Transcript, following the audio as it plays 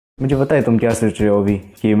मुझे पता है तुम क्या सोच रहे हो अभी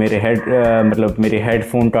कि मेरे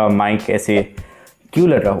हेडफोन का माइक ऐसे क्यों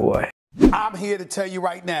लगा हुआ है। I'm here to tell you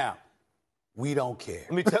right now, we don't care.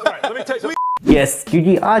 Let me tell you. Yes,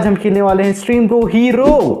 क्योंकि आज हम खेलने वाले हैं stream pro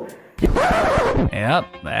hero. Yep,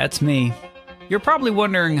 that's me. You're probably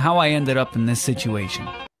wondering how I ended up in this situation.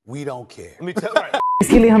 We don't care.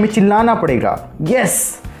 इसके लिए हमें चिल्लाना पड़ेगा। Yes,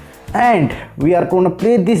 and we are gonna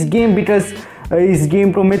play this game because इस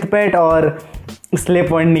गेम को मिथपैट और स्ले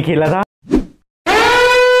पॉइंट नहीं खेला था।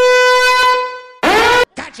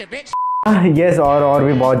 Yes, और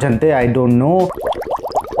भी बहुत जनते I don't know।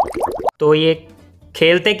 तो ये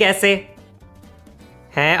खेलते कैसे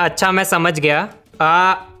हैं? अच्छा मैं समझ गया।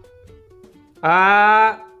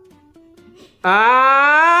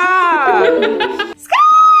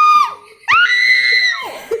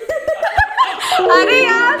 अरे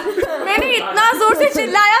यार, मैंने इतना जोर से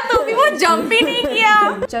चिल्लाया तो भी वो जंप ही नहीं किया।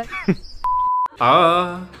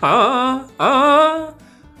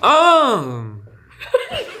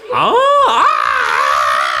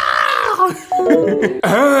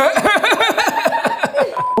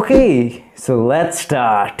 Okay, so let's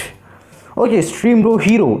start. Okay, stream pro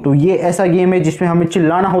hero तो ये ऐसा गेम है जिसमें हमें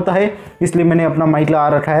चिल्लाना होता है, इसलिए मैंने अपना माइक ला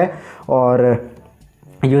रखा है और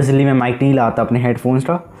यूजुअली मैं माइक नहीं लाता अपने हेडफोन्स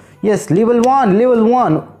का। Yes, level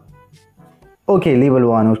 1। Okay, level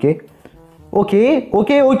 1। Okay.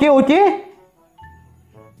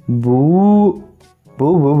 बू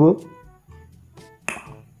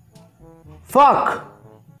फक।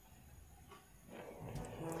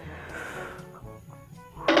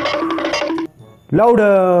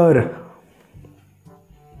 लाउडर।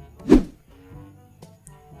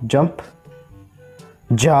 जंप।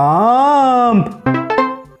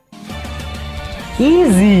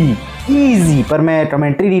 इजी, पर मैं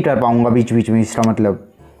कमेंट्री नहीं कर पाऊंगा बीच बीच में, इसका मतलब।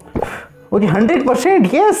 Okay,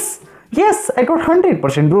 100%। Yes, I got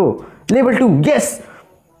 100% bro. Level 2। Yes,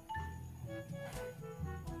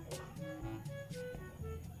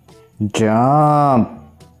 jump.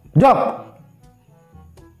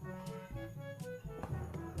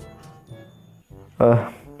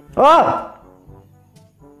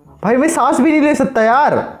 भाई मैं सांस भी नहीं ले सकता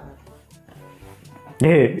यार।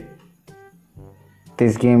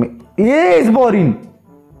 This game is boring.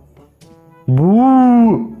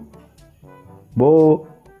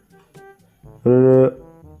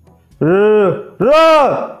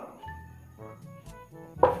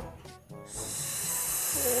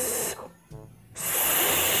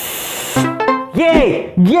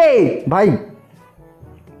 ये भाई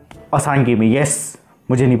आसान गेम है। यस,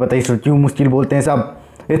 मुझे नहीं पता इसको क्यों मुश्किल बोलते हैं सब।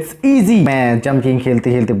 It's easy. मैं जंपिंग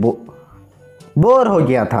खेलते खेलते बोर हो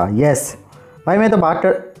गया था। यस भाई, मैं तो बात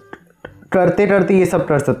करते करते ये सब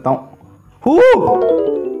कर सकता हूँ।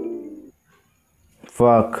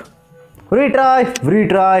 फक।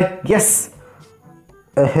 रिट्राई। यस।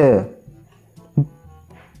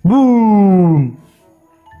 बूम।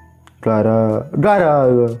 गारा।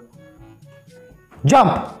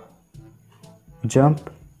 जंप।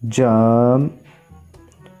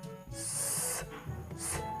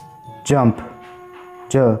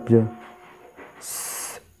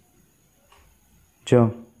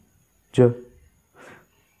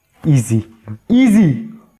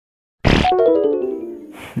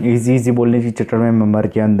 इजी बोलने की चक्कर में मैं मर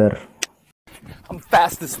के अंदर। I'm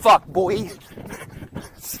fast as fuck, boy.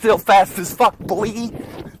 Still fast as fuck, boy.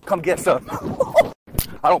 Come get some.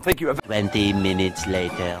 I don't think you have. 20 minutes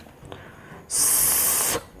later.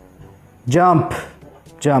 Jump.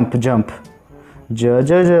 Jump. Jump.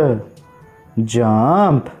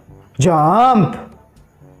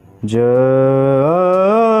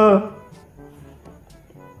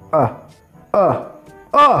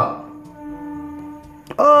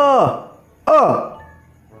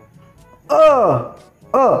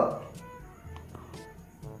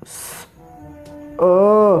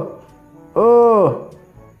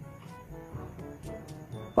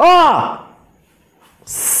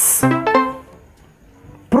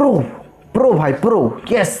 Pro भाई, pro.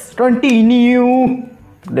 Yes, continue.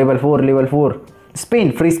 Level 4.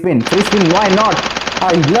 Spin, free spin. Why not? I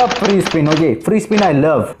love free spin. Okay, free spin I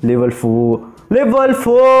love. Level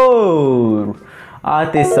 4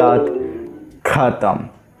 आते साथ खत्म।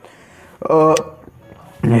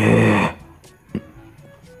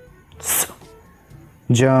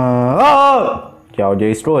 क्या हो गया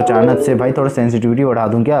इसको अचानक से? भाई थोड़ा सेंसिटिविटी बढ़ा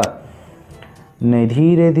दूं क्या? नहीं,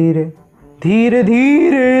 धीरे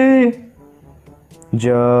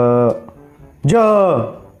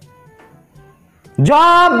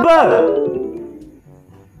जंप।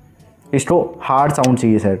 इसको हार्ड साउंड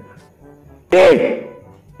चाहिए सर।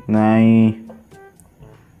 नहीं,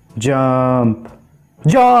 jump.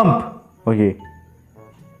 Jump. Okay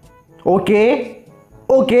okay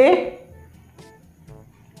okay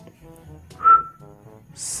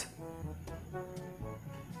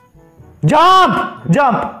jump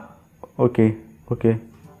jump. Okay okay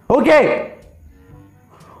okay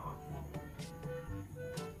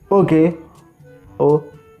okay ओ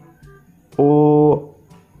ओ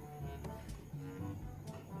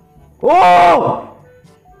ओ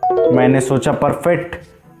मैंने सोचा परफेक्ट,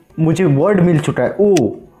 मुझे वर्ड मिल चुका है। ओ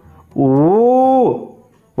ओ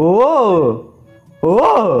ओ ओ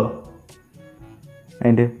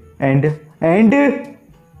and and and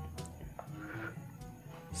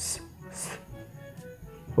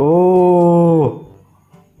O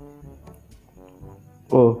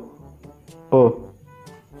O O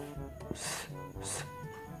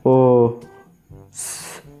O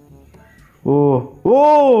O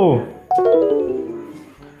O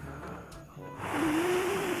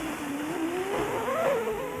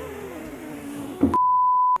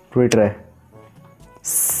Twitter है।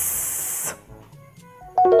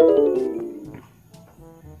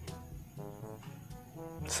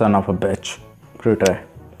 Son of a beach. Twitter है।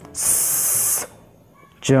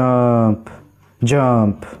 Jump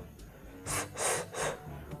jump.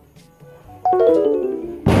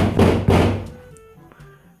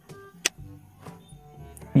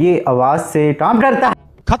 ये आवाज से काम करता है।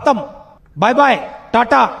 खत्म, bye bye,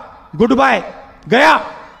 Tata, good bye, गया।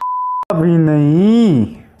 अभी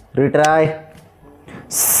नहीं, retry.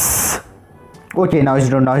 Okay now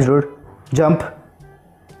is dude jump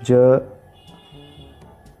ज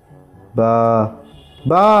बा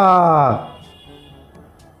बा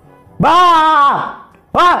बा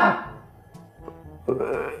बा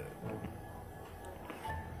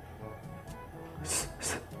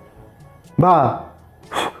बा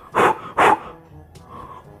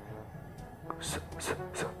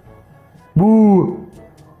बू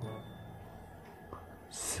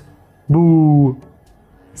बू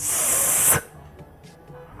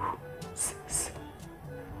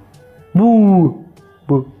बू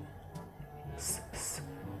बू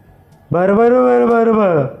बर बर बर बर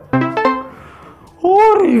बर।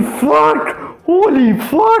 होली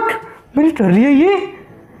फक मेरी कर रही है ये।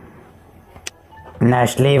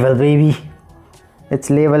 Next level baby,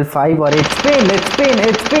 it's level 5 और इट्स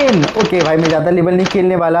पेन। ओके भाई मैं ज़्यादा लेवल नहीं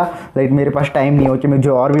खेलने वाला, लाइक मेरे पास टाइम नहीं हो कि मुझे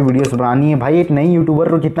और भी वीडियोस बनानी है। भाई एक नई यूट्यूबर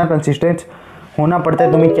को कितना कंसिस्टेंट होना पड़ता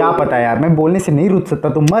है तुम्हें क्या पता है यार, मैं बोलने से नहीं रुक सकता,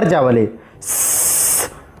 तुम मर जा वाले।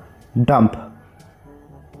 Dump,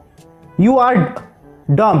 you are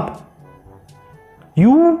dump,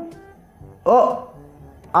 you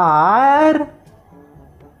are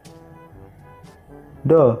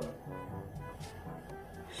the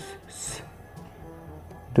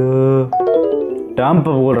dump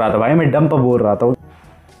बोल रहा था भाई, मैं डंप बोल रहा था।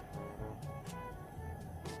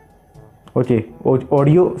 ओके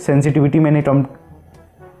ऑडियो सेंसिटिविटी मैंने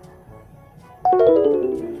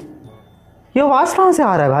ये आवाज कहां से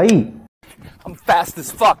आ रहा है भाई? I'm fast as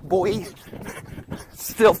fuck, boy.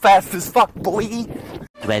 Still fast as fuck, boy.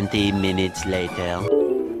 20 minutes later.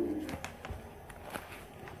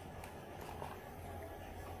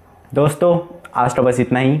 दोस्तों आज तो बस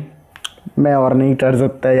इतना ही, मैं और नहीं कर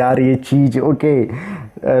सकता यार ये चीज। ओके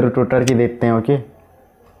रोटर के देखते हैं। Okay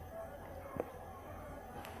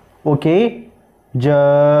okay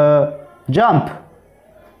jump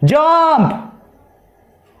jump.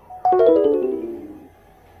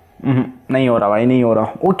 नहीं हो रहा भाई, नहीं हो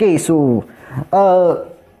रहा। Okay so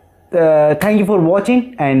thank you for watching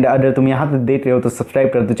and अगर तुम यहाँ तक देख रहे हो तो सब्सक्राइब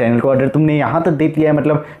कर दो चैनल को। अगर तुमने यहाँ तक देख लिया है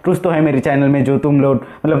मतलब कुछ तो है मेरे चैनल में जो तुम लोग,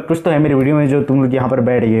 मतलब कुछ तो है मेरी वीडियो में जो तुम लोग यहाँ पर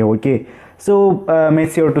बैठ गए हो। Okay so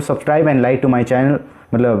make sure to subscribe and like to my channel,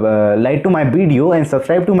 मतलब like to my video and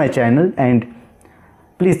subscribe to my channel and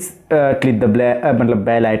please click the मतलब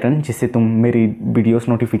बेल आइकन, जिससे तुम मेरी वीडियोस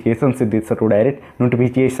नोटिफिकेशन से देख सको। डायरेक्ट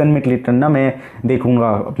नोटिफिकेशन में क्लिक करना, मैं देखूँगा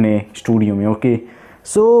अपने स्टूडियो में। ओके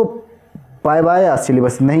सो बाय बाय, आज के लिए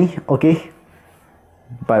बस नहीं। Okay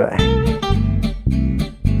bye bye.